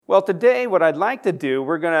Well, today what I'd like to do,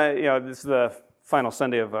 we're going to, this is the final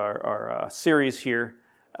Sunday of our series here.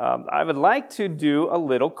 I would like to do a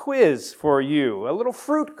little quiz for you, a little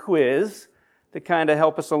fruit quiz to kind of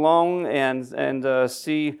help us along and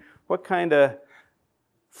see what kind of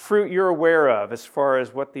fruit you're aware of as far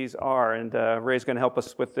as what these are. And Ray's going to help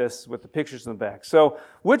us with this, with the pictures in the back. So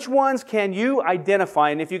which ones can you identify?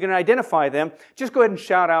 And if you can identify them, just go ahead and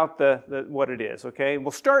shout out what it is, okay?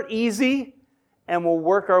 We'll start easy, and we'll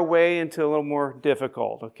work our way into a little more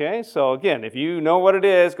difficult, okay? So again, if you know what it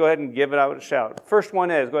is, go ahead and give it out a shout. First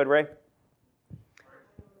one is, go ahead, Ray.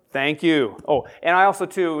 Thank you. Oh, and I also,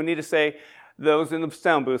 too, need to say, those in the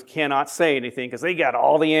sound booth cannot say anything because they got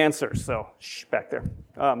all the answers. So, shh, back there.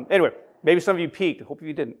 Anyway, maybe some of you peeked. I hope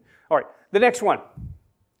you didn't. All right, the next one. Apple.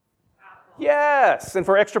 Yes, and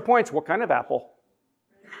for extra points, what kind of apple?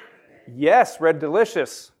 Yes, Red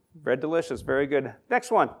Delicious. Red Delicious, very good.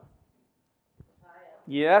 Next one. Papaya.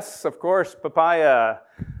 Yes, of course, papaya.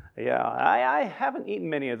 Yeah, I haven't eaten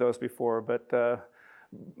many of those before, but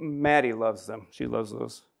Maddie loves them. She loves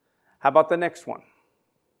those. How about the next one?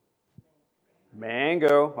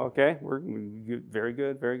 Mango. Okay, we're very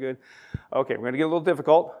good, very good. Okay, we're going to get a little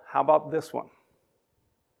difficult. How about this one?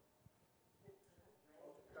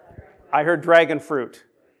 I heard dragon fruit.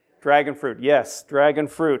 Dragon fruit, yes, dragon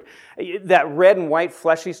fruit. That red and white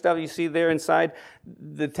fleshy stuff you see there inside,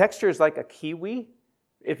 the texture is like a kiwi.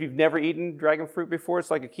 If you've never eaten dragon fruit before,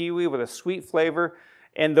 it's like a kiwi with a sweet flavor.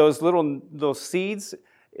 And those seeds,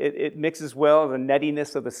 it mixes well. The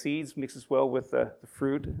nettiness of the seeds mixes well with the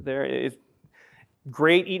fruit there. It's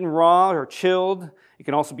great eaten raw or chilled. It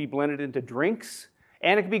can also be blended into drinks,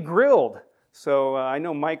 and it can be grilled. So I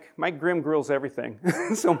know Mike Grimm grills everything.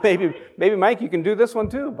 So maybe Mike, you can do this one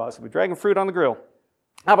too, possibly. Dragon fruit on the grill.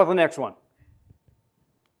 How about the next one?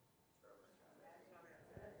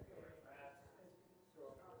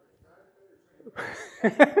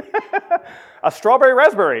 A strawberry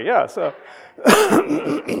raspberry, yeah. So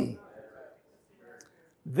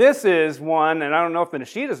this is one, and I don't know if the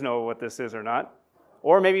Nishitas know what this is or not,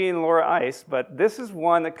 or maybe in Laura Ice, but this is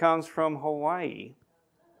one that comes from Hawaii.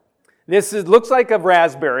 Looks like a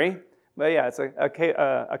raspberry, but yeah, it's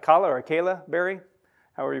a kala or a kala berry,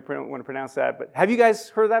 however you want to pronounce that. But have you guys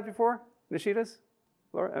heard of that before, Nishitas?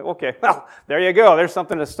 Laura? Okay, well, there you go. There's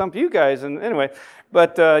something to stump you guys. And anyway,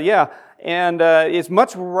 but yeah, and it's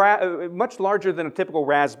much larger than a typical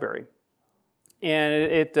raspberry, and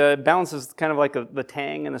it balances kind of like the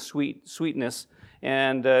tang and the sweetness.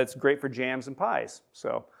 And it's great for jams and pies.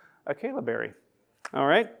 So, a kala berry. All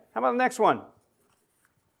right. How about the next one?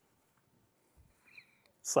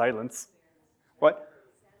 Silence. What?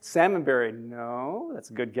 Salmonberry. No,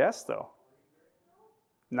 that's a good guess, though.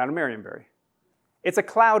 Not a marionberry. It's a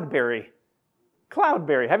cloudberry.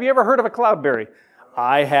 Cloudberry. Have you ever heard of a cloudberry?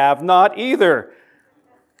 I have not either,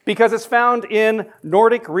 because it's found in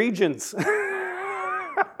Nordic regions.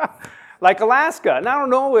 Like Alaska. And I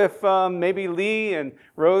don't know if maybe Lee and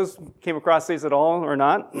Rose came across these at all or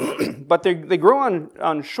not, but they grow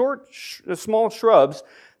on short, small shrubs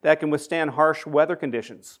that can withstand harsh weather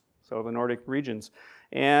conditions, so the Nordic regions.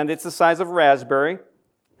 And it's the size of a raspberry,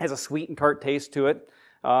 has a sweet and tart taste to it.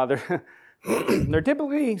 They're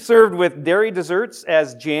typically served with dairy desserts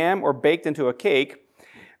as jam or baked into a cake.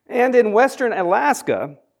 And in western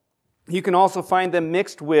Alaska, you can also find them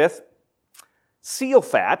mixed with seal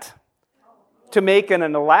fat to make an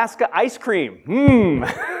Alaska ice cream.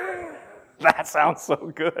 That sounds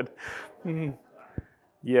so good.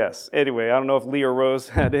 Yes. Anyway, I don't know if Lee or Rose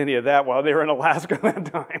had any of that while they were in Alaska that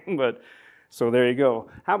time, but so there you go.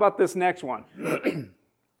 How about this next one?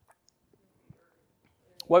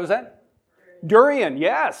 What was that? Durian.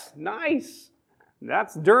 Yes. Nice.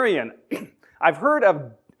 That's durian. I've heard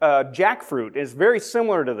of jackfruit. It's very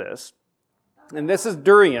similar to this. And this is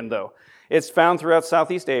durian, though. It's found throughout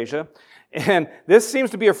Southeast Asia. And this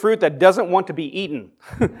seems to be a fruit that doesn't want to be eaten.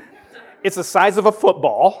 It's the size of a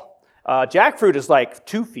football. Jackfruit is like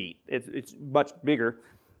 2 feet. It's much bigger.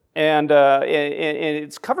 And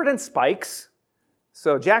it's covered in spikes.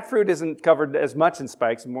 So jackfruit isn't covered as much in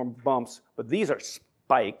spikes, more bumps. But these are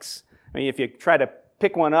spikes. I mean, if you try to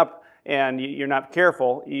pick one up and you're not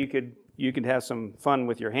careful, you could have some fun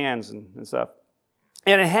with your hands and stuff.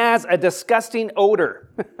 And it has a disgusting odor.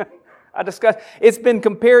 It's been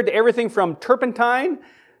compared to everything from turpentine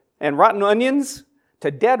and rotten onions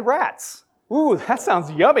to dead rats. Ooh, that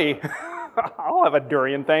sounds yummy. I'll have a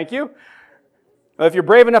durian, thank you. If you're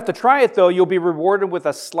brave enough to try it, though, you'll be rewarded with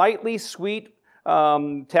a slightly sweet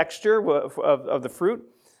texture of the fruit,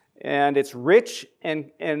 and it's rich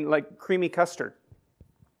and like creamy custard.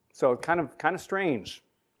 So kind of strange.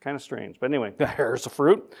 Kind of strange. But anyway, there's a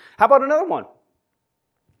fruit. How about another one?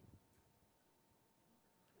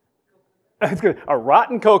 It's good. A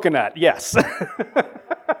rotten coconut, yes.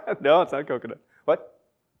 No, it's not coconut. What?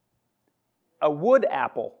 A wood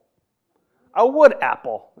apple. A wood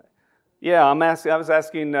apple. Yeah, I was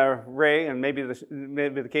asking Ray, and maybe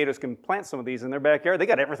the Catos can plant some of these in their backyard. They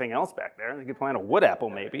got everything else back there. They could plant a wood apple,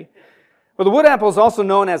 maybe. Well, the wood apple is also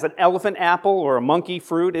known as an elephant apple or a monkey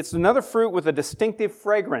fruit. It's another fruit with a distinctive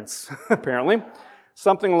fragrance, apparently.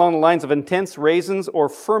 Something along the lines of intense raisins or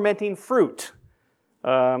fermenting fruit.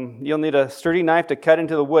 You'll need a sturdy knife to cut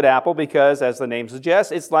into the wood apple because, as the name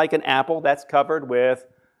suggests, it's like an apple that's covered with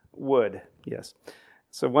wood. Yes.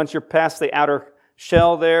 So once you're past the outer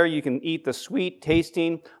shell there, you can eat the sweet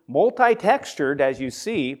tasting, multi-textured, as you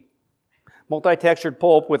see, multi-textured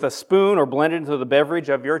pulp with a spoon or blended into the beverage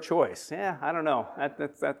of your choice. Yeah, I don't know.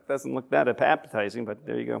 That doesn't look that appetizing, but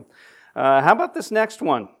there you go. How about this next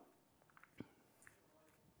one?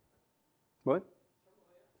 What?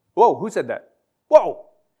 Whoa, who said that? Whoa,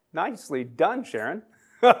 nicely done, Sharon.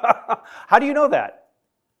 How do you know that?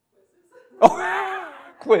 Oh,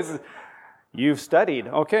 quizzes. You've studied.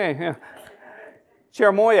 Okay, yeah.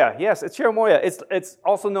 Cherimoya, yes, it's cherimoya. It's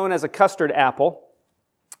also known as a custard apple.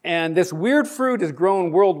 And this weird fruit is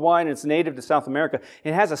grown worldwide, and it's native to South America.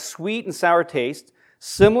 It has a sweet and sour taste,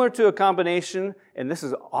 similar to a combination, and this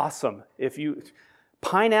is awesome,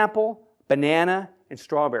 pineapple, banana, and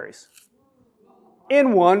strawberries.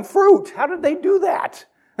 In one fruit. How did they do that?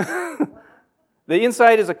 The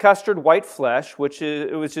inside is a custard white flesh, which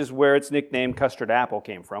is where its nickname custard apple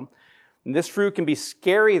came from. And this fruit can be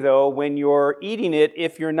scary, though, when you're eating it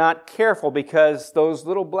if you're not careful, because those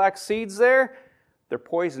little black seeds there, they're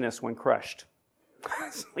poisonous when crushed.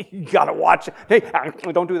 So you got to watch it. Hey,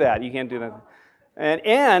 don't do that. You can't do that.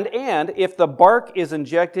 And if the bark is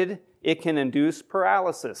injected, it can induce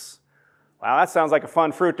paralysis. Wow, that sounds like a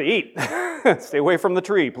fun fruit to eat. Stay away from the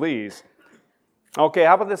tree, please. Okay,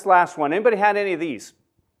 how about this last one? Anybody had any of these?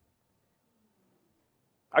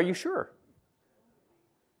 Are you sure?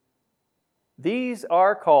 These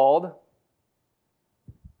are called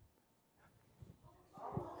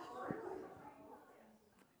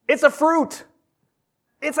It's a fruit.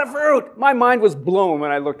 It's a fruit. My mind was blown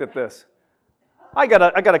when I looked at this. I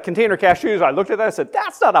got a container of cashews. I looked at that and said,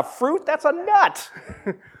 that's not a fruit, that's a nut.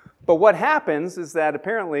 But what happens is that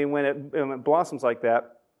apparently when it blossoms like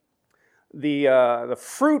that, the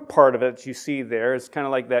fruit part of it you see there is kind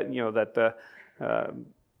of like that,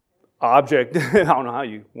 object. I don't know how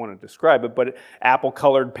you want to describe it, but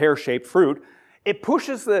apple-colored, pear-shaped fruit. It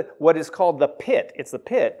pushes what is called the pit. It's the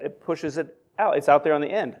pit. It pushes it out. It's out there on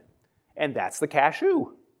the end. And that's the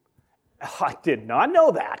cashew. I did not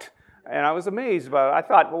know that. And I was amazed about it. I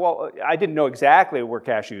thought, well, I didn't know exactly where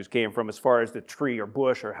cashews came from as far as the tree or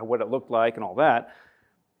bush or what it looked like and all that.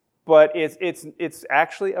 But it's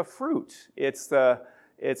actually a fruit. It's the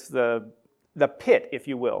pit, if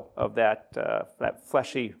you will, of that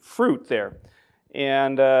fleshy fruit there.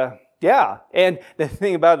 And and the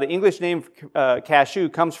thing about it, the English name cashew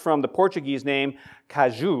comes from the Portuguese name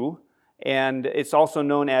caju, and it's also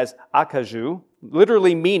known as acaju,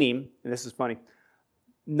 literally meaning, and this is funny,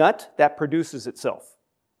 nut that produces itself.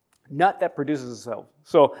 Nut that produces itself.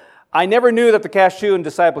 So I never knew that the cashew and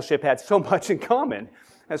discipleship had so much in common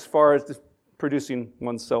as far as producing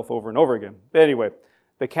oneself over and over again. But anyway,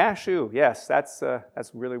 the cashew, yes, that's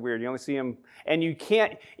really weird. You only see them, and you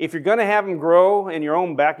can't, if you're going to have them grow in your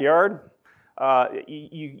own backyard,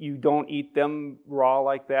 you don't eat them raw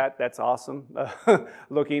like that. That's awesome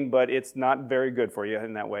looking, but it's not very good for you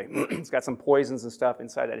in that way. It's got some poisons and stuff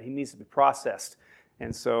inside that. It needs to be processed.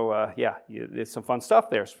 And so, it's some fun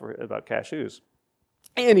stuff there about cashews.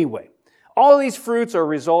 Anyway, all of these fruits are a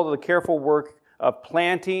result of the careful work of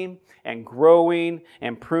planting and growing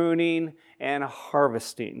and pruning and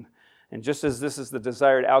harvesting. And just as this is the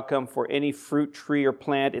desired outcome for any fruit, tree, or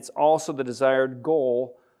plant, it's also the desired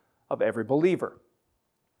goal of every believer.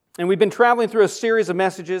 And we've been traveling through a series of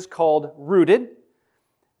messages called Rooted,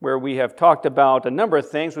 where we have talked about a number of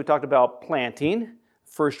things. We talked about planting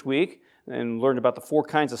first week and learned about the 4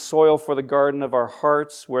 kinds of soil for the garden of our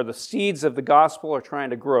hearts, where the seeds of the gospel are trying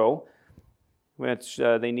to grow, which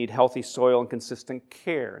they need healthy soil and consistent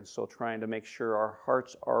care. And so trying to make sure our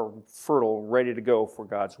hearts are fertile, ready to go for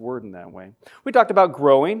God's word in that way. We talked about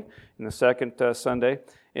growing in the second Sunday.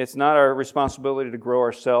 It's not our responsibility to grow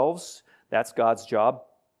ourselves. That's God's job.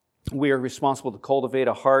 We are responsible to cultivate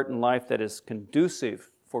a heart and life that is conducive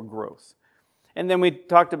for growth. And then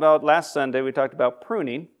last Sunday, we talked about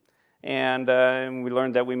pruning. And we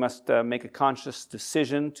learned that we must make a conscious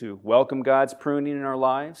decision to welcome God's pruning in our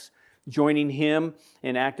lives. joining Him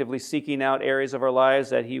in actively seeking out areas of our lives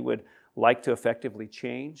that He would like to effectively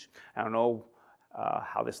change. I don't know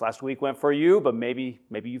how this last week went for you, but maybe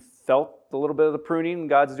you felt a little bit of the pruning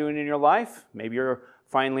God's doing in your life. Maybe you're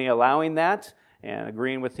finally allowing that and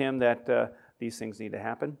agreeing with Him that these things need to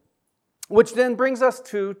happen. Which then brings us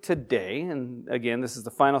to today. And again, this is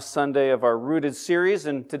the final Sunday of our Rooted series,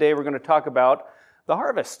 and today we're going to talk about the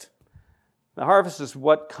harvest. The harvest is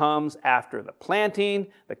what comes after the planting,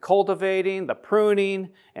 the cultivating, the pruning,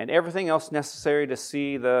 and everything else necessary to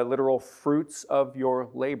see the literal fruits of your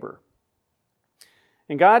labor.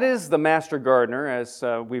 And God is the master gardener, as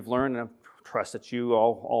we've learned, and I trust that you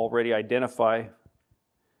all already identify.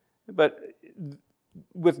 But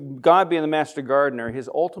with God being the master gardener, His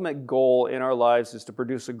ultimate goal in our lives is to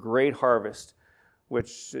produce a great harvest,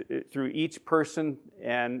 which through each person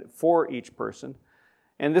and for each person.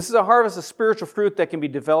 And this is a harvest of spiritual fruit that can be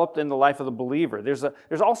developed in the life of the believer. There's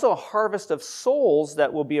also a harvest of souls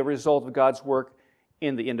that will be a result of God's work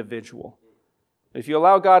in the individual. If you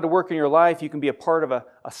allow God to work in your life, you can be a part of a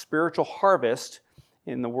spiritual harvest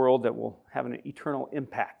in the world that will have an eternal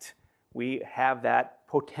impact. We have that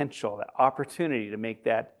potential, that opportunity to make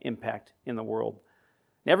that impact in the world.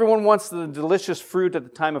 Everyone wants the delicious fruit at the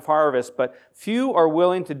time of harvest, but few are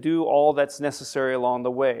willing to do all that's necessary along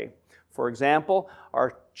the way. For example,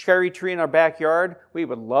 our cherry tree in our backyard, we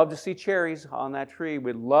would love to see cherries on that tree.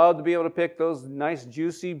 We'd love to be able to pick those nice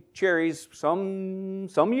juicy cherries some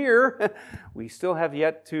year. We still have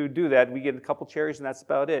yet to do that. We get a couple cherries and that's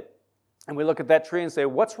about it. And we look at that tree and say,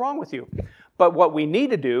 what's wrong with you? But what we need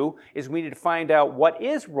to do is we need to find out what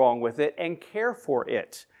is wrong with it and care for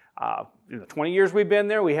it. In the 20 years we've been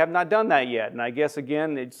there, we have not done that yet. And I guess,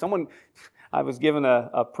 again, I was given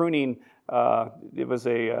a pruning, it was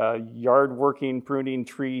a yard working pruning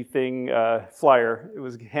tree thing flyer. It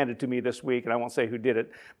was handed to me this week, and I won't say who did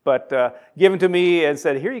it, but given to me and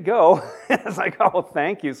said, here you go. I was like, oh,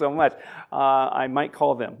 thank you so much. I might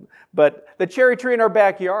call them. But the cherry tree in our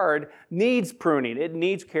backyard needs pruning. It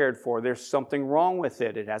needs cared for. There's something wrong with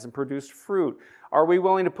it. It hasn't produced fruit. Are we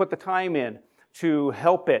willing to put the time in to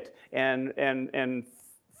help it and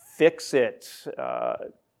fix it?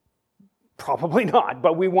 Probably not,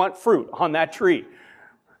 but we want fruit on that tree.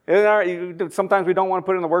 Sometimes we don't want to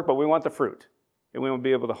put in the work, but we want the fruit. And we want to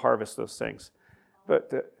be able to harvest those things.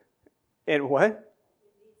 But, and what?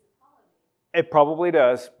 It probably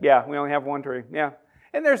does. Yeah, we only have one tree. Yeah.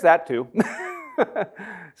 And there's that too.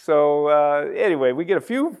 So anyway, we get a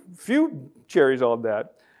few cherries on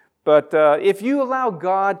that. But if you allow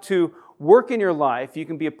God to work in your life, you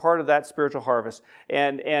can be a part of that spiritual harvest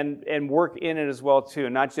and work in it as well too,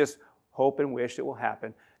 not just hope and wish it will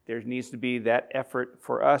happen. There needs to be that effort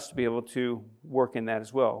for us to be able to work in that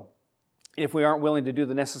as well. If we aren't willing to do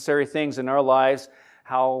the necessary things in our lives,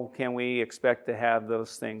 how can we expect to have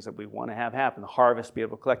those things that we want to have happen? The harvest, be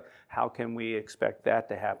able to collect, how can we expect that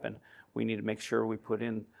to happen? We need to make sure we put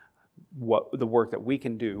in the work that we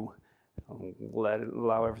can do.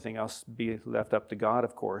 Allow everything else be left up to God,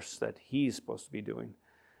 of course, that He's supposed to be doing.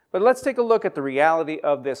 But let's take a look at the reality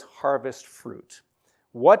of this harvest fruit.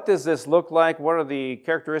 What does this look like? What are the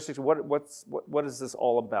characteristics? What is this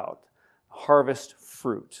all about? Harvest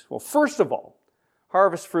fruit. Well, first of all,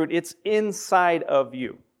 harvest fruit, it's inside of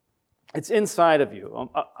you. It's inside of you.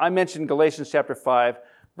 I mentioned Galatians chapter 5,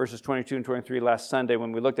 verses 22 and 23 last Sunday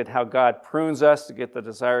when we looked at how God prunes us to get the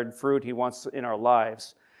desired fruit He wants in our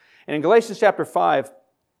lives. And in Galatians chapter 5,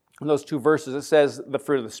 in those two verses, it says the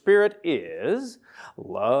fruit of the Spirit is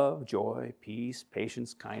love, joy, peace,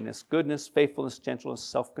 patience, kindness, goodness, faithfulness, gentleness,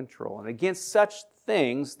 self-control. And against such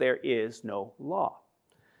things there is no law.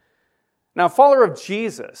 Now, a follower of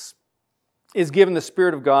Jesus is given the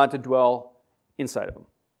Spirit of God to dwell inside of him.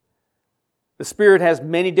 The Spirit has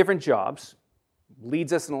many different jobs,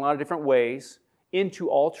 leads us in a lot of different ways into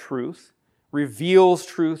all truth, reveals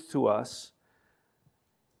truth to us.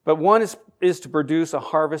 But one is to produce a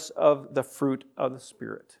harvest of the fruit of the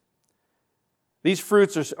Spirit. These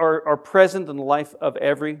fruits are present in the life of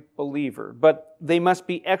every believer, but they must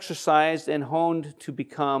be exercised and honed to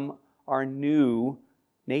become our new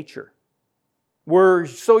nature. We're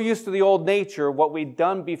so used to the old nature, what we'd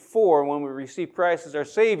done before when we received Christ as our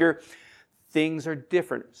Savior. Things are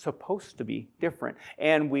different, supposed to be different.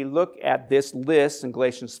 And we look at this list in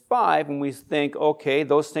Galatians 5 and we think, okay,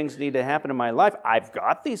 those things need to happen in my life. I've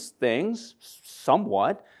got these things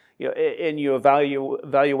somewhat, and you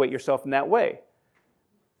evaluate yourself in that way.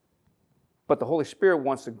 But the Holy Spirit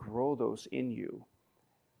wants to grow those in you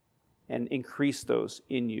and increase those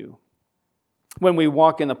in you. When we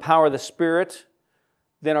walk in the power of the Spirit,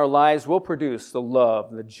 then our lives will produce the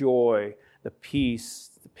love, the joy, the peace,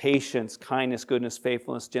 patience, kindness, goodness,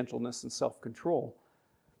 faithfulness, gentleness, and self-control.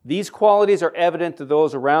 These qualities are evident to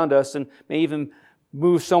those around us and may even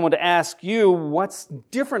move someone to ask you, what's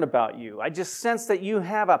different about you? I just sense that you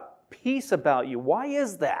have a peace about you. Why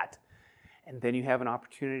is that? And then you have an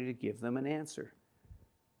opportunity to give them an answer.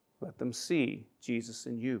 Let them see Jesus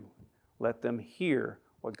in you. Let them hear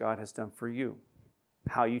what God has done for you,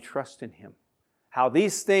 how you trust in Him, how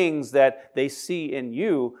these things that they see in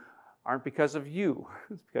you aren't because of you,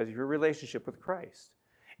 it's because of your relationship with Christ.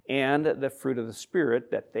 And the fruit of the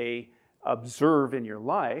Spirit that they observe in your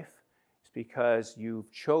life is because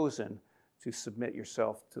you've chosen to submit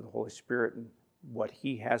yourself to the Holy Spirit and what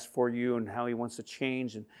He has for you and how He wants to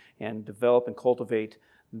change and develop and cultivate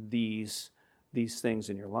these things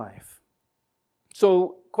in your life.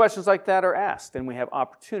 So questions like that are asked, and we have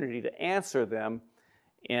opportunity to answer them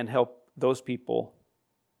and help those people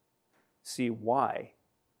see why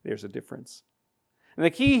there's a difference. And the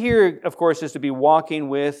key here, of course, is to be walking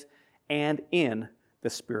with and in the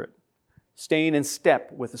Spirit. Staying in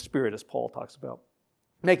step with the Spirit, as Paul talks about.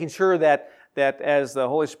 Making sure that as the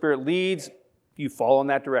Holy Spirit leads, you follow in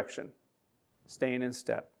that direction. Staying in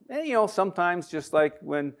step. And sometimes just like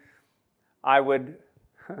when I would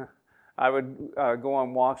go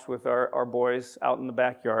on walks with our boys out in the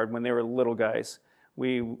backyard when they were little guys.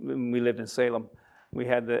 We lived in Salem. We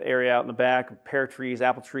had the area out in the back, pear trees,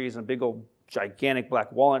 apple trees, and a big old gigantic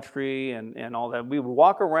black walnut tree and all that. We would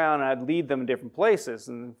walk around and I'd lead them in different places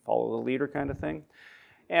and follow the leader kind of thing.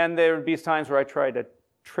 And there would be times where I tried to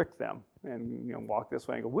trick them and walk this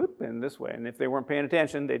way and go whoop and this way. And if they weren't paying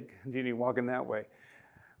attention, they'd continue walking that way.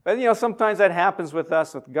 But sometimes that happens with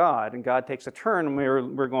us, with God, and God takes a turn and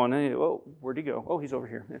we're going, hey, oh, where'd he go? Oh, he's over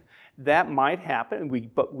here. That might happen,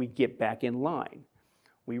 but we get back in line.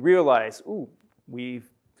 We realize, we've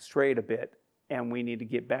strayed a bit, and we need to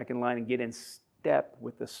get back in line and get in step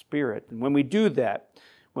with the Spirit. And when we do that,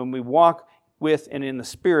 when we walk with and in the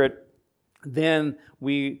Spirit, then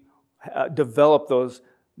we develop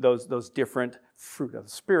those different fruit of the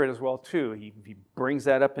Spirit as well, too. He brings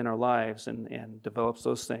that up in our lives and develops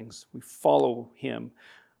those things. We follow Him.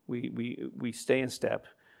 We stay in step.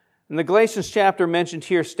 And the Galatians chapter mentioned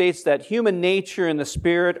here states that human nature and the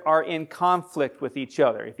Spirit are in conflict with each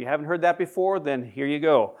other. If you haven't heard that before, then here you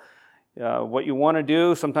go. What you want to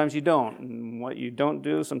do, sometimes you don't. And what you don't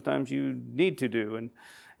do, sometimes you need to do. And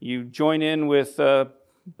you join in with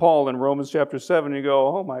Paul in Romans chapter 7, and you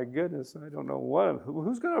go, oh my goodness, I don't know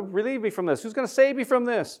who's going to relieve me from this? Who's going to save me from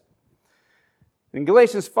this? In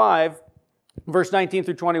Galatians 5, verse 19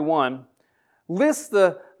 through 21, lists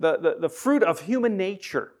the fruit of human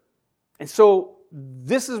nature. And so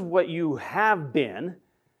this is what you have been,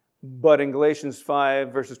 but in Galatians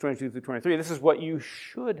 5, verses 22 through 23, this is what you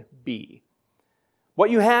should be.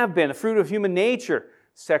 What you have been, the fruit of human nature,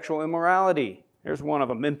 sexual immorality. There's one of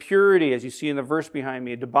them. Impurity, as you see in the verse behind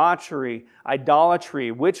me. Debauchery,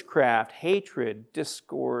 idolatry, witchcraft, hatred,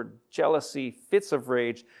 discord, jealousy, fits of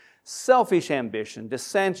rage, selfish ambition,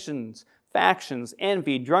 dissensions, factions,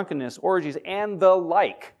 envy, drunkenness, orgies, and the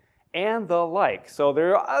like. And the like. So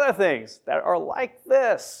there are other things that are like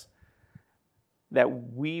this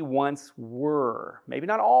that we once were. Maybe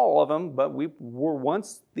not all of them, but we were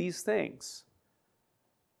once these things.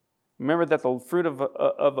 Remember that the fruit of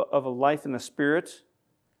a life in the Spirit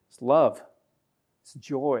is love, it's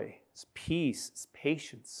joy, it's peace, it's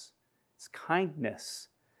patience, it's kindness,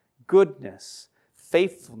 goodness,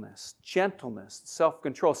 faithfulness, gentleness,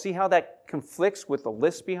 self-control. See how that conflicts with the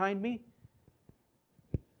list behind me?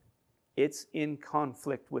 It's in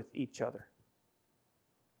conflict with each other.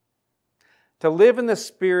 To live in the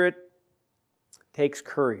Spirit takes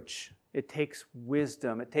courage. It takes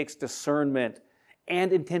wisdom. It takes discernment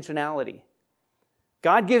and intentionality.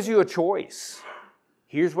 God gives you a choice.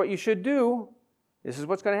 Here's what you should do. This is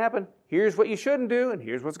what's going to happen. Here's what you shouldn't do, and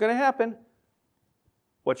here's what's going to happen.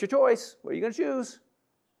 What's your choice? What are you going to choose?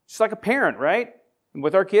 Just like a parent, right? And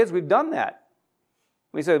with our kids, we've done that.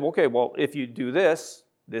 We said, okay, well, if you do this,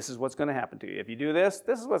 this is what's going to happen to you. If you do this,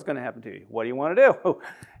 this is what's going to happen to you. What do you want to do?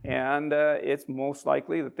 And it's most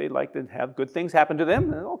likely that they'd like to have good things happen to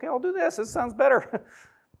them. Okay, I'll do this. This sounds better.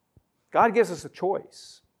 God gives us a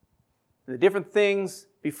choice. The different things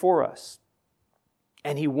before us.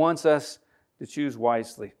 And He wants us to choose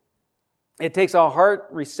wisely. It takes a heart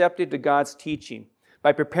receptive to God's teaching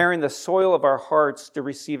by preparing the soil of our hearts to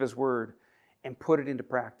receive His Word and put it into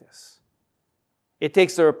practice. It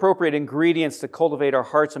takes the appropriate ingredients to cultivate our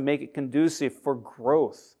hearts and make it conducive for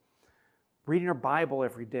growth. Reading our Bible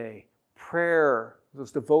every day, prayer,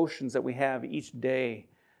 those devotions that we have each day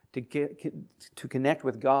to connect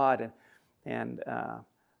with God and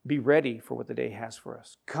be ready for what the day has for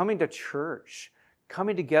us. Coming to church,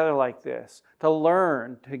 coming together like this, to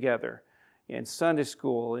learn together in Sunday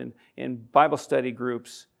school, in Bible study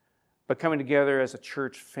groups, but coming together as a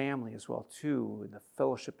church family as well, too, in the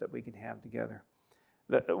fellowship that we can have together.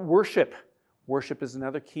 The worship is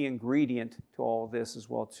another key ingredient to all of this as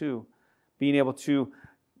well, too. Being able to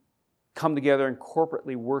come together and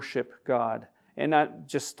corporately worship God. And not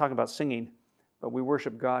just talk about singing, but we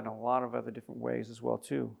worship God in a lot of other different ways as well,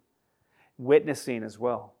 too. Witnessing as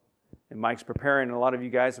well. And Mike's preparing a lot of you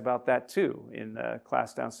guys about that, too, in the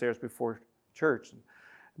class downstairs before church.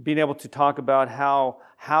 Being able to talk about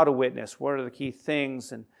how to witness, what are the key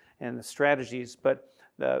things and the strategies. But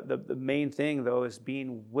the main thing, though, is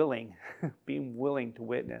being willing to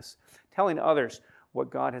witness. Telling others what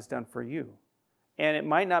God has done for you. And it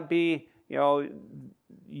might not be,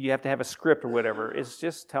 you have to have a script or whatever. It's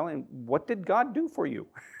just telling, what did God do for you?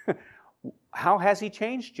 How has He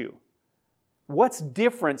changed you? What's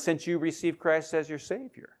different since you received Christ as your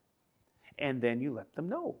Savior? And then you let them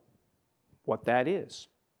know what that is.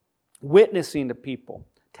 Witnessing to people,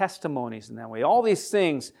 testimonies in that way. All these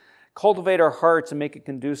things cultivate our hearts and make it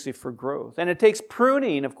conducive for growth. And it takes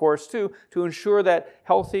pruning, of course, too, to ensure that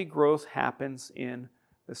healthy growth happens in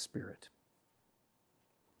the Spirit.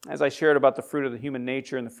 As I shared about the fruit of the human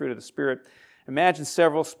nature and the fruit of the Spirit, imagine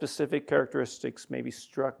several specific characteristics maybe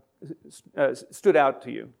stood out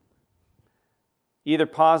to you. Either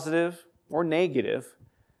positive or negative.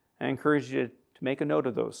 I encourage you to make a note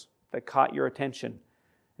of those that caught your attention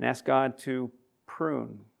and ask God to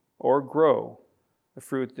prune or grow the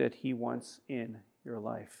fruit that He wants in your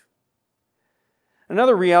life.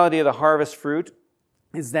 Another reality of the harvest fruit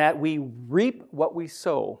is that we reap what we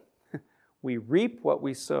sow. We reap what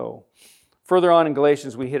we sow. Further on in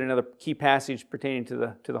Galatians, we hit another key passage pertaining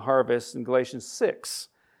to the harvest in Galatians 6,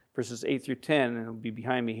 verses 8 through 10, and it'll be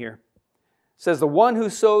behind me here. It says, "The one who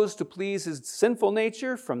sows to please his sinful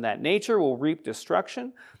nature, from that nature will reap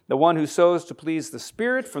destruction. The one who sows to please the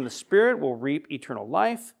Spirit, from the Spirit will reap eternal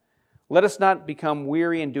life. Let us not become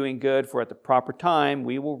weary in doing good, for at the proper time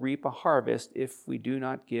we will reap a harvest if we do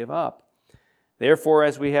not give up. Therefore,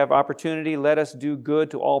 as we have opportunity, let us do good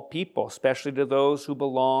to all people, especially to those who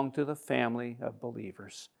belong to the family of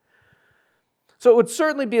believers." So it would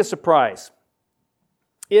certainly be a surprise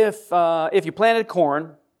if you planted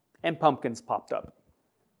corn and pumpkins popped up.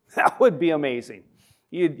 That would be amazing.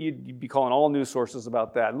 You'd be calling all news sources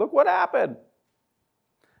about that. Look what happened.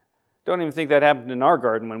 Don't even think that happened in our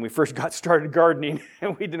garden when we first got started gardening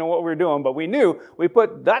and we didn't know what we were doing, but we knew we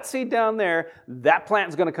put that seed down there, that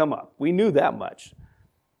plant's going to come up. We knew that much.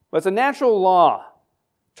 But it's a natural law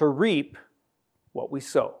to reap what we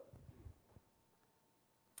sow.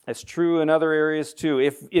 It's true in other areas too.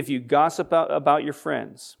 If you gossip about your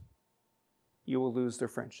friends, you will lose their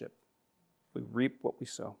friendship. We reap what we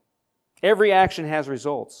sow. Every action has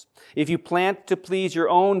results. If you plant to please your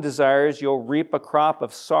own desires, you'll reap a crop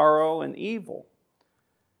of sorrow and evil.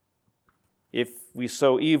 If we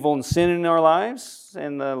sow evil and sin in our lives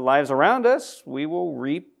and the lives around us, we will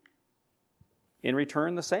reap in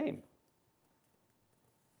return the same.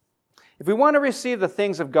 If we want to receive the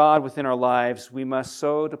things of God within our lives, we must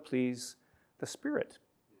sow to please the Spirit.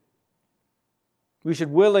 We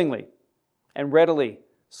should willingly and readily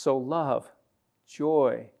sow love,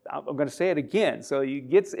 joy. I'm going to say it again so it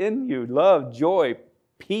gets in you. Love, joy,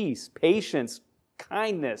 peace, patience,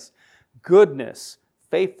 kindness, goodness,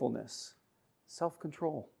 faithfulness,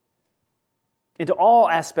 self-control into all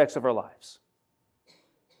aspects of our lives.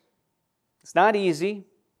 It's not easy,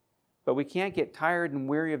 but we can't get tired and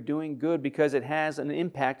weary of doing good because it has an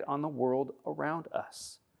impact on the world around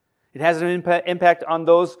us. It has an impact on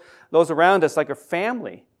those around us, like our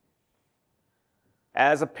family.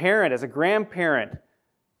 As a parent, as a grandparent,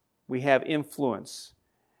 we have influence.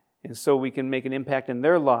 And so we can make an impact in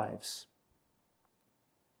their lives.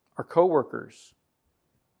 Our coworkers,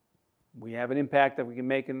 we have an impact that we can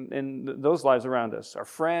make in those lives around us. Our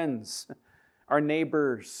friends, our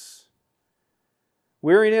neighbors.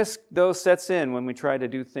 Weariness, though, sets in when we try to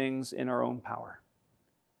do things in our own power.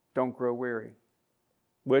 Don't grow weary,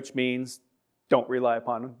 which means don't rely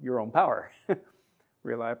upon your own power.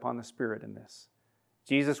 Rely upon the Spirit in this.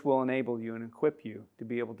 Jesus will enable you and equip you to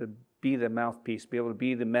be able to be the mouthpiece, be able to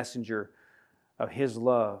be the messenger of His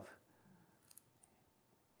love,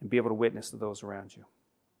 and be able to witness to those around you.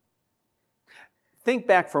 Think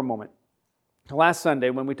back for a moment to last Sunday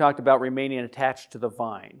when we talked about remaining attached to the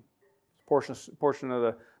vine. Portion of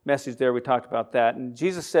the message there, we talked about that. And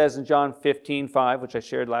Jesus says in John 15:5, which I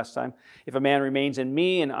shared last time, "If a man remains in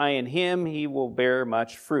me and I in him, he will bear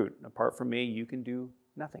much fruit. Apart from me, you can do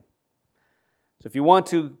nothing." So if you want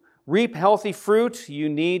to reap healthy fruit, you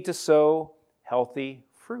need to sow healthy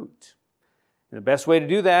fruit. And the best way to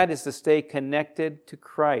do that is to stay connected to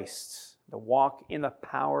Christ, to walk in the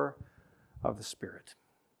power of the Spirit.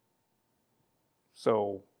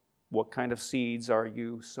 So, what kind of seeds are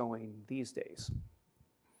you sowing these days?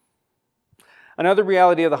 Another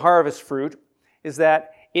reality of the harvest fruit is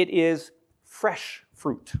that it is fresh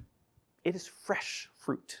fruit. It is fresh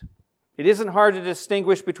fruit. It isn't hard to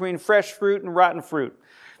distinguish between fresh fruit and rotten fruit.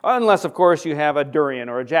 Unless, of course, you have a durian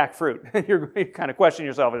or a jackfruit. You kind of question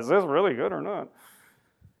yourself, is this really good or not?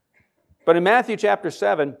 But in Matthew chapter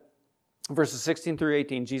 7, verses 16 through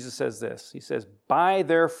 18, Jesus says this. He says, "By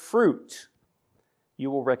their fruit you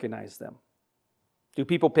will recognize them. Do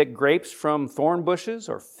people pick grapes from thorn bushes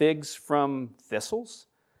or figs from thistles?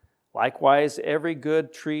 Likewise, every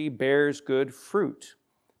good tree bears good fruit,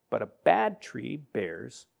 but a bad tree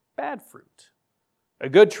bears bad fruit. A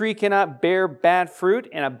good tree cannot bear bad fruit,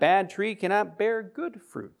 and a bad tree cannot bear good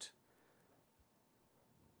fruit."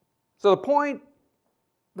 So the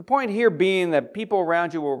point here being that people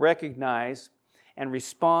around you will recognize and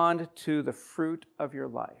respond to the fruit of your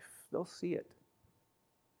life. They'll see it.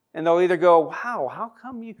 And they'll either go, "Wow, how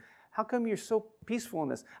come you're so peaceful in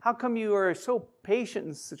this? How come you are so patient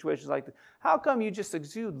in situations like this? How come you just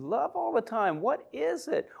exude love all the time? What is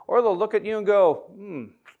it?" Or they'll look at you and go,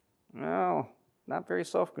 "Well, not very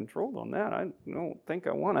self-controlled on that. I don't think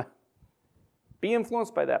I want to be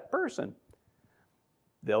influenced by that person."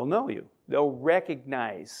 They'll know you. They'll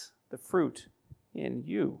recognize the fruit in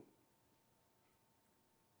you.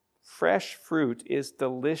 Fresh fruit is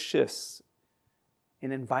delicious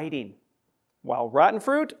and inviting, while rotten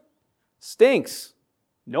fruit stinks.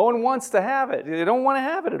 No one wants to have it. They don't want to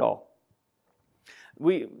have it at all.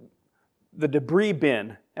 The debris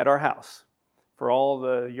bin at our house, for all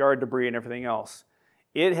the yard debris and everything else,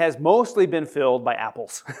 it has mostly been filled by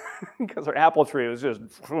apples because our apple tree was just,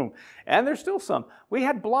 and there's still some. We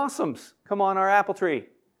had blossoms come on our apple tree.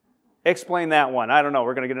 Explain that one. I don't know.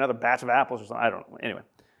 We're going to get another batch of apples or something. I don't know. Anyway.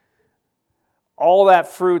 All that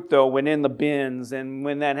fruit, though, went in the bins, and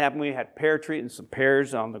when that happened, we had pear tree and some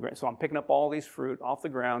pears on the ground. So I'm picking up all these fruit off the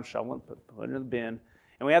ground, shoveling, putting it in the bin.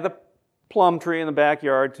 And we had the plum tree in the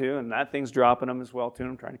backyard, too, and that thing's dropping them as well, too.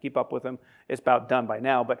 I'm trying to keep up with them. It's about done by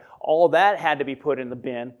now, but all that had to be put in the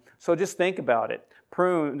bin. So just think about it.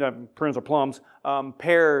 Prunes or plums,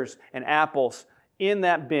 pears and apples in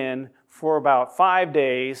that bin for about 5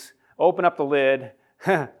 days. Open up the lid.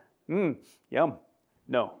 Yum.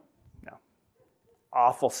 No.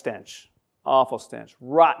 Awful stench. Awful stench.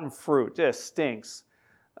 Rotten fruit. Just stinks.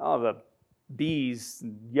 Oh, the bees,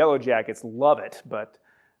 yellow jackets love it, but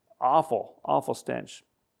awful stench.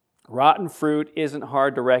 Rotten fruit isn't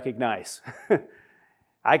hard to recognize.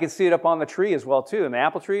 I can see it up on the tree as well, too. In the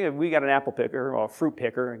apple tree, we got an apple picker, or a fruit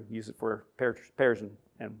picker, and use it for pears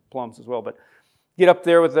and plums as well. But get up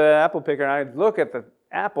there with the apple picker, and I look at the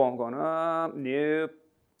apple, and I'm going, nope.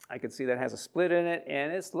 I can see that has a split in it,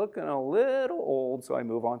 and it's looking a little old, so I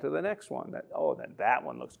move on to the next one. That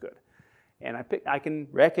one looks good. And I can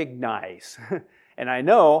recognize, and I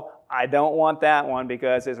know I don't want that one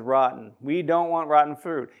because it's rotten. We don't want rotten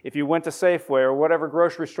fruit. If you went to Safeway or whatever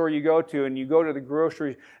grocery store you go to, and you go to the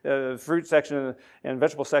grocery fruit section and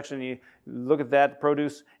vegetable section, and you look at that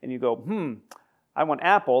produce, and you go, I want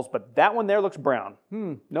apples, but that one there looks brown.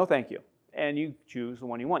 No thank you. And you choose the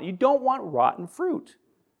one you want. You don't want rotten fruit.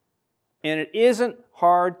 And it isn't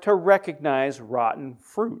hard to recognize rotten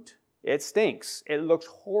fruit. It stinks. It looks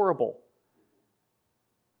horrible.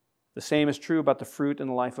 The same is true about the fruit in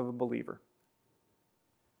the life of a believer.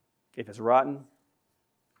 If it's rotten,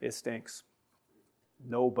 it stinks.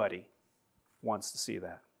 Nobody wants to see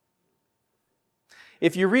that.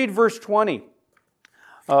 If you read verse 20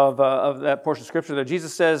 of that portion of Scripture there,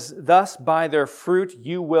 Jesus says, "Thus by their fruit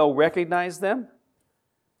you will recognize them."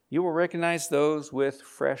 You will recognize those with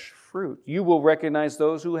fresh fruit. You will recognize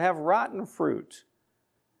those who have rotten fruit.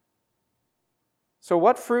 So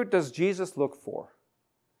what fruit does Jesus look for?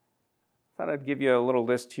 I thought I'd give you a little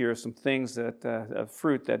list here of some things of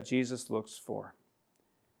fruit that Jesus looks for.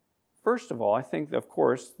 First of all, I think, of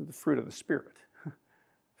course, the fruit of the Spirit.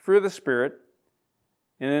 Fruit of the Spirit.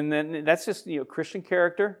 And then that's just Christian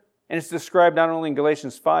character. And it's described not only in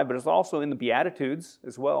Galatians 5, but it's also in the Beatitudes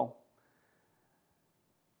as well.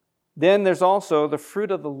 Then there's also the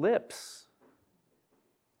fruit of the lips.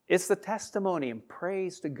 It's the testimony and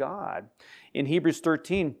praise to God. In Hebrews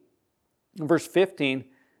 13, verse 15, it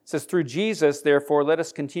says, "Through Jesus, therefore, let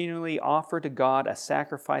us continually offer to God a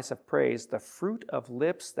sacrifice of praise, the fruit of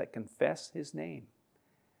lips that confess His name."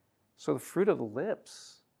 So the fruit of the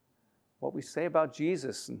lips, what we say about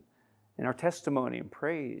Jesus and our testimony and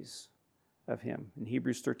praise of Him in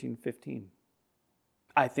Hebrews 13:15.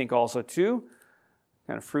 I think also, too, the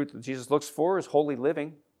kind of fruit that Jesus looks for is holy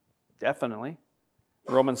living, definitely.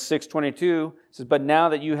 Romans 6:22 says, "But now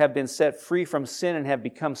that you have been set free from sin and have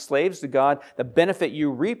become slaves to God, the benefit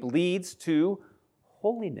you reap leads to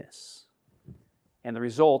holiness. And the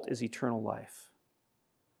result is eternal life."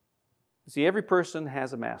 See, every person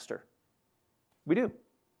has a master. We do.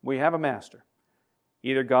 We have a master.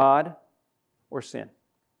 Either God or sin.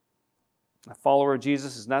 A follower of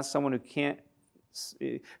Jesus is not someone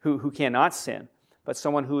who cannot sin, but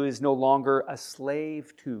someone who is no longer a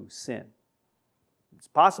slave to sin. It's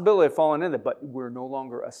a possibility of falling into it, but we're no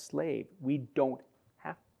longer a slave. We don't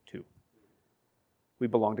have to. We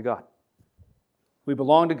belong to God. We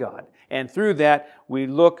belong to God. And through that, we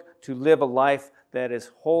look to live a life that is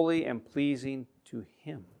holy and pleasing to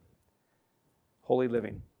Him. Holy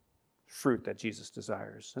living, fruit that Jesus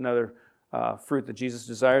desires. Another fruit that Jesus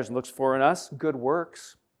desires and looks for in us, good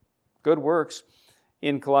works. Good works.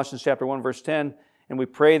 In Colossians chapter 1, verse 10, "And we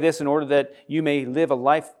pray this in order that you may live a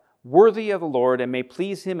life worthy of the Lord and may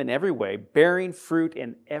please Him in every way, bearing fruit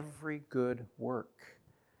in every good work,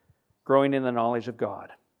 growing in the knowledge of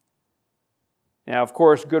God." Now, of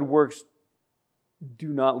course, good works do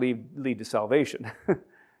not lead to salvation.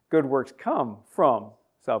 Good works come from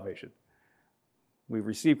salvation. We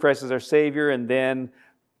receive Christ as our Savior, and then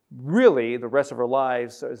really the rest of our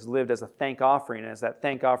lives is lived as a thank offering. As that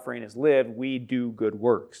thank offering is lived, we do good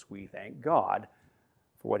works. We thank God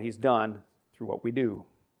for what He's done through what we do.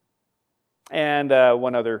 And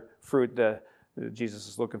one other fruit that Jesus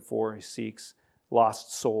is looking for, He seeks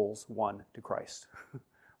lost souls won to Christ.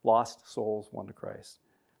 Lost souls won to Christ.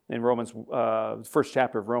 In Romans, first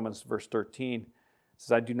chapter of Romans, verse 13, it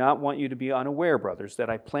says, "I do not want you to be unaware, brothers, that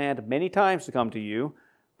I planned many times to come to you,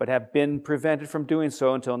 but have been prevented from doing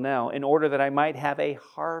so until now, in order that I might have a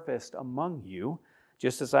harvest among you,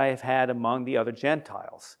 just as I have had among the other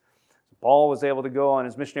Gentiles." Paul was able to go on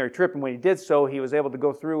his missionary trip, and when he did so, he was able to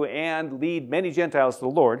go through and lead many Gentiles to the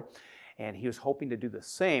Lord, and he was hoping to do the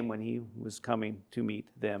same when he was coming to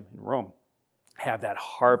meet them in Rome. Have that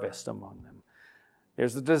harvest among them.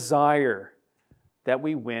 There's the desire that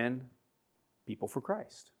we win people for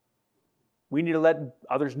Christ. We need to let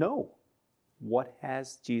others know, what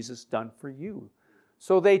has Jesus done for you?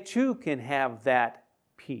 So they too can have that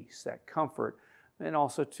peace, that comfort, and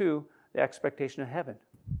also too, the expectation of heaven.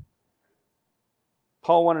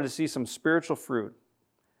 Paul wanted to see some spiritual fruit,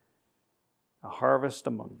 a harvest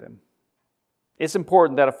among them. It's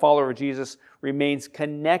important that a follower of Jesus remains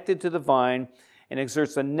connected to the vine and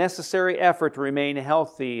exerts the necessary effort to remain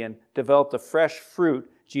healthy and develop the fresh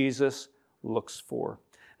fruit Jesus looks for.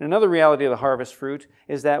 And another reality of the harvest fruit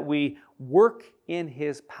is that we work in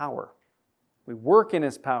His power. We work in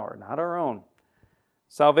His power, not our own.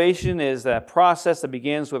 Salvation is a process that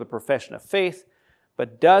begins with a profession of faith,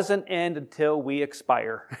 but doesn't end until we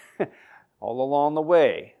expire. All along the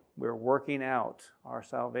way, we're working out our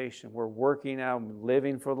salvation. We're working out,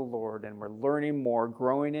 living for the Lord, and we're learning more,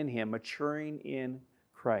 growing in Him, maturing in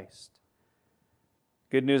Christ.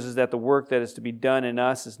 Good news is that the work that is to be done in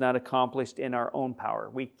us is not accomplished in our own power.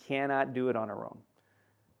 We cannot do it on our own.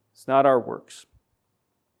 It's not our works,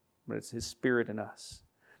 but it's His Spirit in us.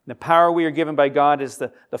 And the power we are given by God is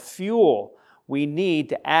the fuel we need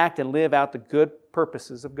to act and live out the good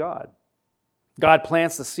purposes of God. God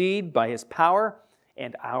plants the seed by His power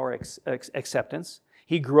and our acceptance.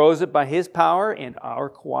 He grows it by His power and our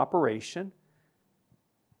cooperation.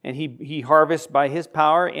 And He harvests by His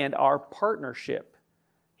power and our partnership,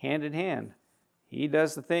 hand in hand. He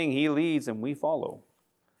does the thing, He leads, and we follow.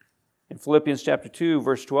 In Philippians chapter 2,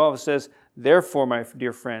 verse 12, it says, "Therefore, my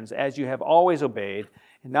dear friends, as you have always obeyed,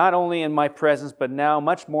 not only in my presence, but now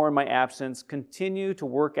much more in my absence, continue to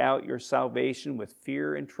work out your salvation with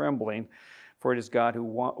fear and trembling, for it is God who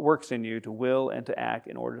works in you to will and to act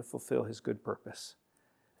in order to fulfill His good purpose."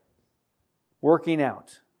 Working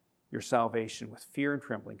out your salvation with fear and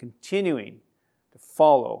trembling, continuing to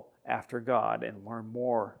follow after God and learn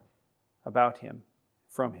more about Him,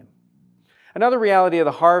 from Him. Another reality of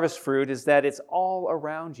the harvest fruit is that it's all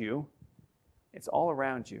around you. It's all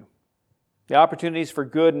around you. The opportunities for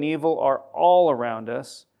good and evil are all around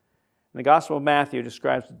us. And the Gospel of Matthew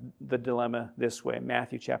describes the dilemma this way,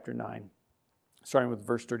 Matthew chapter 9, starting with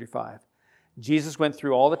verse 35. "Jesus went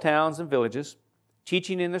through all the towns and villages,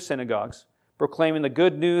 teaching in their synagogues, proclaiming the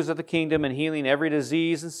good news of the kingdom and healing every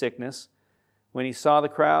disease and sickness. When He saw the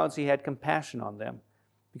crowds, He had compassion on them,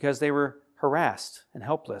 because they were harassed and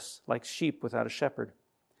helpless, like sheep without a shepherd.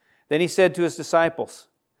 Then He said to His disciples,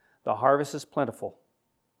 'The harvest is plentiful,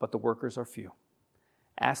 but the workers are few.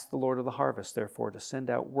 Ask the Lord of the harvest, therefore, to send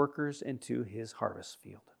out workers into his harvest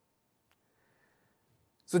field.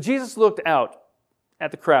 So Jesus looked out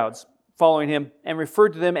at the crowds following him and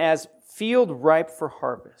referred to them as field ripe for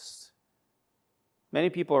harvest. Many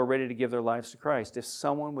people are ready to give their lives to Christ if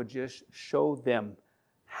someone would just show them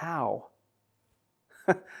how.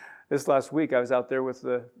 This last week, I was out there with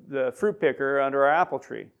the fruit picker under our apple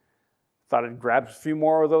tree. Thought I'd grab a few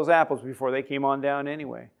more of those apples before they came on down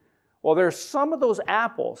anyway. Well, there's some of those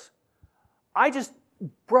apples I just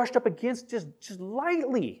brushed up against just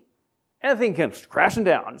lightly. And the thing comes crashing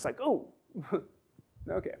down. It's like, oh,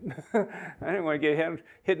 okay. I didn't want to get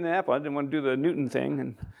hit in the apple. I didn't want to do the Newton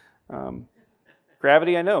thing. And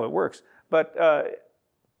gravity, I know, it works. But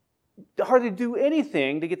hardly do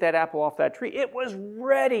anything to get that apple off that tree. It was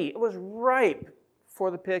ready. It was ripe for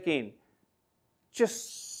the picking.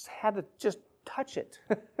 Just had to just touch it,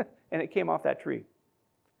 and it came off that tree.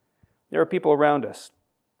 There are people around us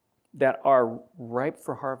that are ripe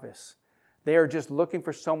for harvest. They are just looking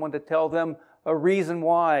for someone to tell them a reason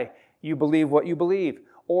why you believe what you believe,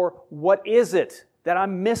 or what is it that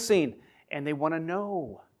I'm missing, and they want to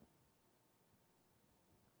know.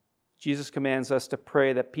 Jesus commands us to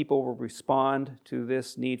pray that people will respond to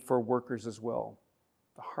this need for workers as well.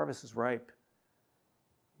 The harvest is ripe.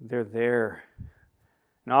 They're there.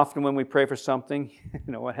 And often when we pray for something, you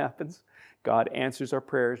know what happens? God answers our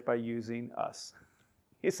prayers by using us.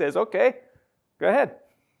 He says, okay, go ahead.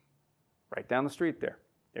 Right down the street there.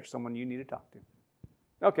 There's someone you need to talk to.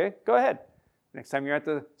 Okay, go ahead. Next time you're at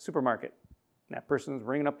the supermarket, and that person's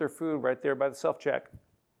ringing up their food right there by the self-check.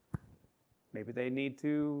 Maybe they need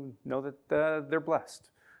to know that they're blessed,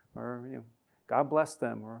 or God bless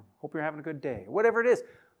them, or hope you're having a good day. Whatever it is,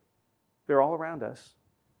 they're all around us,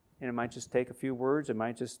 and it might just take a few words. It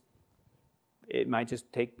might just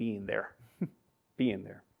take being there, being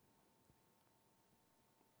there.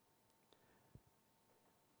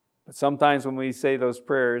 But sometimes when we say those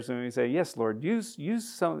prayers and we say, "Yes, Lord,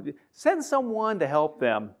 send someone to help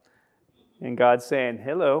them," and God's saying,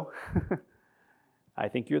 "Hello, I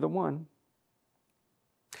think you're the one."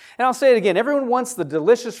 And I'll say it again, everyone wants the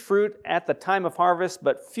delicious fruit at the time of harvest,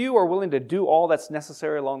 but few are willing to do all that's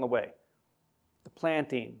necessary along the way. The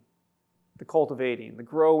planting, the cultivating, the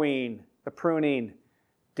growing, the pruning,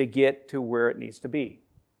 to get to where it needs to be,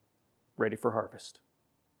 ready for harvest.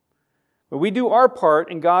 But we do our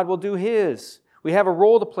part, and God will do His. We have a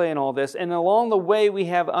role to play in all this, and along the way we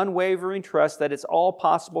have unwavering trust that it's all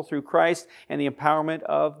possible through Christ and the empowerment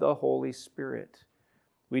of the Holy Spirit.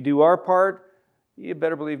 We do our part. You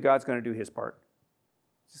better believe God's going to do His part.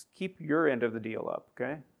 Just keep your end of the deal up,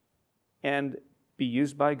 okay? And be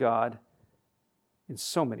used by God in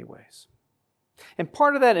so many ways. And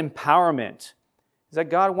part of that empowerment is that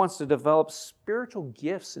God wants to develop spiritual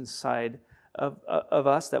gifts inside of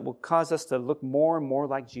us that will cause us to look more and more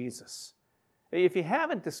like Jesus. If you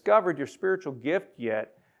haven't discovered your spiritual gift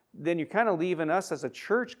yet, then you're kind of leaving us as a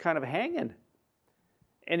church kind of hanging.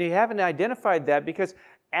 And you haven't identified that, because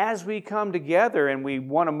as we come together and we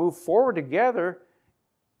want to move forward together,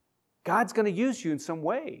 God's going to use you in some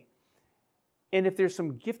way. And if there's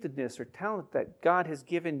some giftedness or talent that God has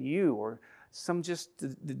given you, or some just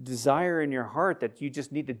desire in your heart that you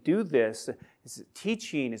just need to do this, is it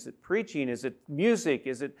teaching, is it preaching, is it music,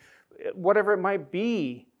 is it whatever it might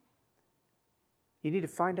be, you need to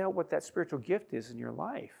find out what that spiritual gift is in your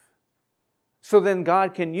life. So then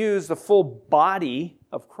God can use the full body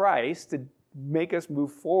of Christ to make us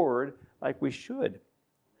move forward like we should.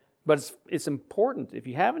 But it's important, if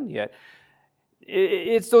you haven't yet,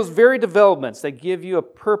 it's those very developments that give you a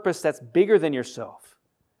purpose that's bigger than yourself,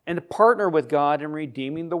 and to partner with God in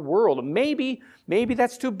redeeming the world. Maybe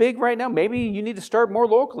that's too big right now. Maybe you need to start more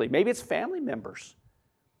locally. Maybe it's family members.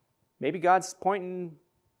 Maybe God's pointing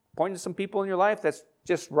to some people in your life that's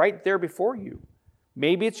just right there before you.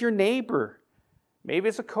 Maybe it's your neighbor. Maybe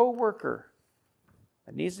it's a coworker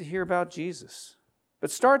that needs to hear about Jesus. But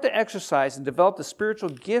start to exercise and develop the spiritual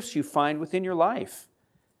gifts you find within your life.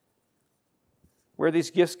 Where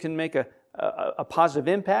these gifts can make a positive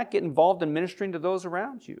impact, get involved in ministering to those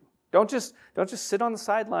around you. Don't just sit on the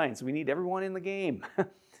sidelines. We need everyone in the game.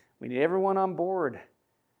 We need everyone on board.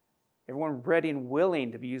 Everyone ready and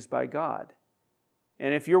willing to be used by God.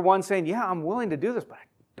 And if you're one saying, yeah, I'm willing to do this, but I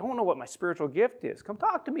don't know what my spiritual gift is, come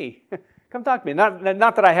talk to me. Come talk to me.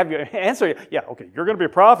 Not that I have your answer. Yeah, okay, you're going to be a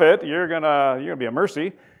prophet. You're going to be a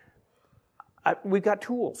mercy. We've got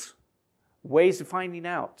tools, ways of finding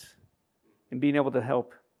out, and being able to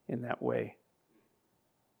help in that way.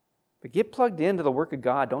 But get plugged into the work of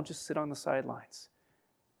God. Don't just sit on the sidelines.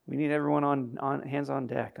 We need everyone on hands on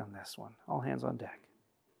deck on this one. All hands on deck.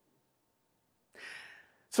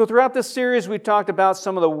 So throughout this series, we talked about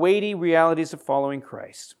some of the weighty realities of following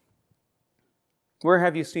Christ. Where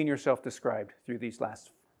have you seen yourself described through these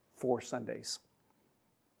last 4 Sundays?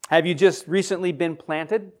 Have you just recently been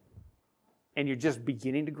planted and you're just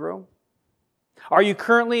beginning to grow? Are you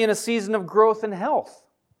currently in a season of growth and health?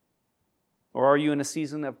 Or are you in a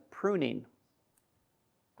season of pruning?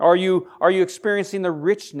 Are you experiencing the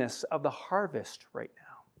richness of the harvest right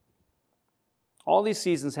now? All these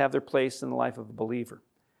seasons have their place in the life of a believer.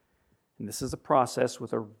 And this is a process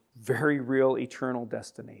with a very real eternal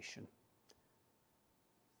destination.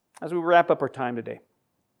 As we wrap up our time today,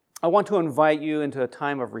 I want to invite you into a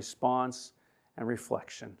time of response and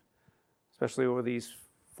reflection, especially over these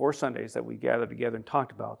 4 Sundays that we gathered together and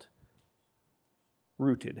talked about.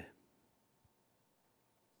 Rooted.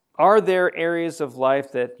 Are there areas of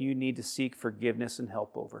life that you need to seek forgiveness and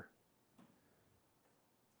help over?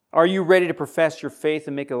 Are you ready to profess your faith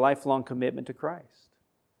and make a lifelong commitment to Christ?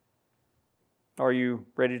 Are you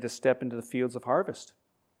ready to step into the fields of harvest?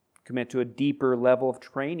 Commit to a deeper level of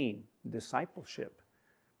training, discipleship.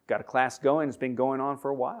 Got a class going, it's been going on for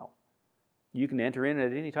a while. You can enter in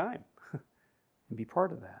at any time and be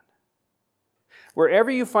part of that. Wherever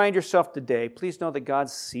you find yourself today, please know that God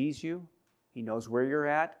sees you. He knows where you're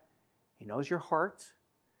at. He knows your heart.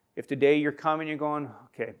 If today you're coming, you're going,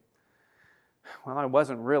 okay, well, I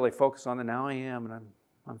wasn't really focused on it, now I am, and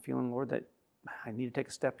I'm feeling, Lord, that I need to take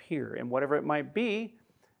a step here. And whatever it might be,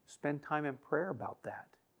 spend time in prayer about that.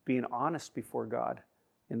 Being honest before God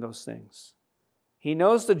in those things. He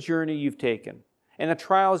knows the journey you've taken and the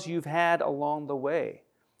trials you've had along the way.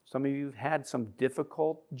 Some of you have had some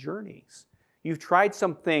difficult journeys. You've tried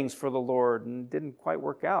some things for the Lord and it didn't quite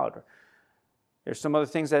work out. There's some other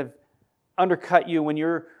things that have undercut you when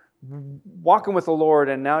you're walking with the Lord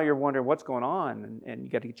and now you're wondering what's going on and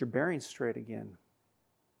you got to get your bearings straight again.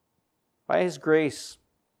 By His grace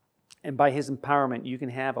and by His empowerment, you can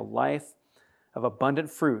have a life of abundant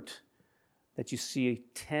fruit that you see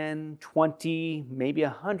 10, 20, maybe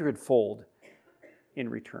 100-fold in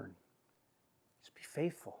return. Just be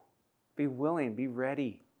faithful, be willing, be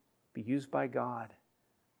ready, be used by God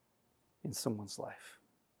in someone's life.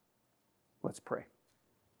 Let's pray.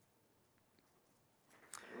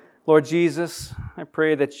 Lord Jesus, I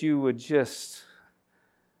pray that you would just,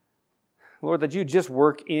 Lord, that you just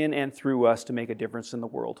work in and through us to make a difference in the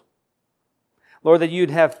world. Lord, that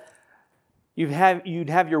you'd have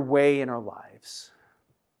your way in our lives.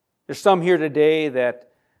 There's some here today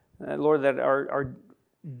that, Lord, that are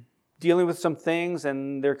dealing with some things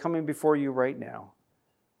and they're coming before you right now,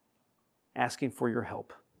 asking for your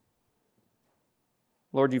help.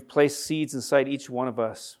 Lord, you've placed seeds inside each one of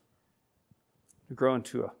us to grow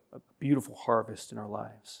into a beautiful harvest in our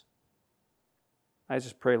lives. I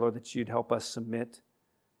just pray, Lord, that you'd help us submit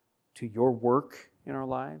to your work in our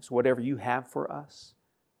lives, whatever you have for us.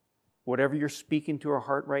 Whatever you're speaking to our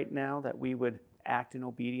heart right now, that we would act in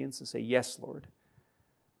obedience and say, yes, Lord,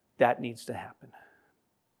 that needs to happen.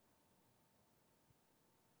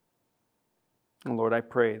 And Lord, I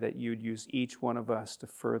pray that you'd use each one of us to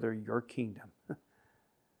further your kingdom.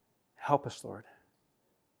 Help us, Lord,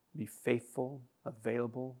 be faithful,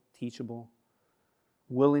 available, teachable,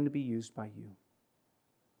 willing to be used by you.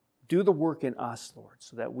 Do the work in us, Lord,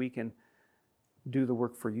 so that we can do the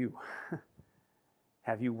work for you.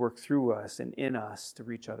 Have you work through us and in us to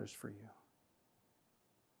reach others for you.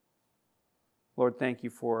 Lord, thank you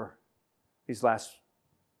for these last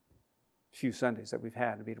few Sundays that we've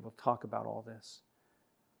had to be able to talk about all this.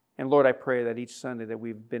 And Lord, I pray that each Sunday that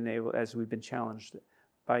we've been able, as we've been challenged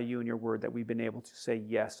by you and your word, that we've been able to say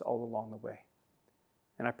yes all along the way.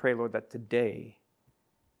 And I pray, Lord, that today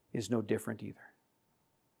is no different either.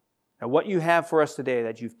 Now, what you have for us today,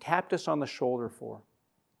 that you've tapped us on the shoulder for,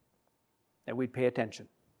 that we'd pay attention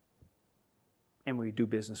and we do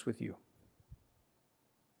business with you.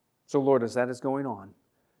 So, Lord, as that is going on,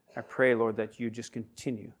 I pray, Lord, that you just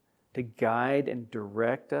continue to guide and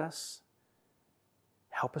direct us.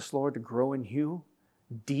 Help us, Lord, to grow in you,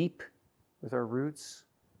 deep with our roots,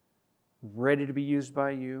 ready to be used by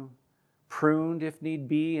you, pruned if need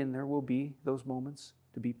be, and there will be those moments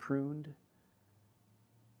to be pruned.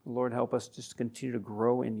 Lord, help us just continue to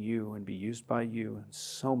grow in you and be used by you in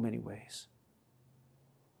so many ways.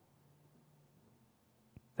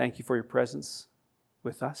 Thank you for your presence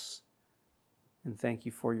with us, and thank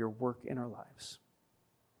you for your work in our lives.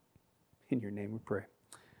 In your name we pray.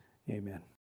 Amen.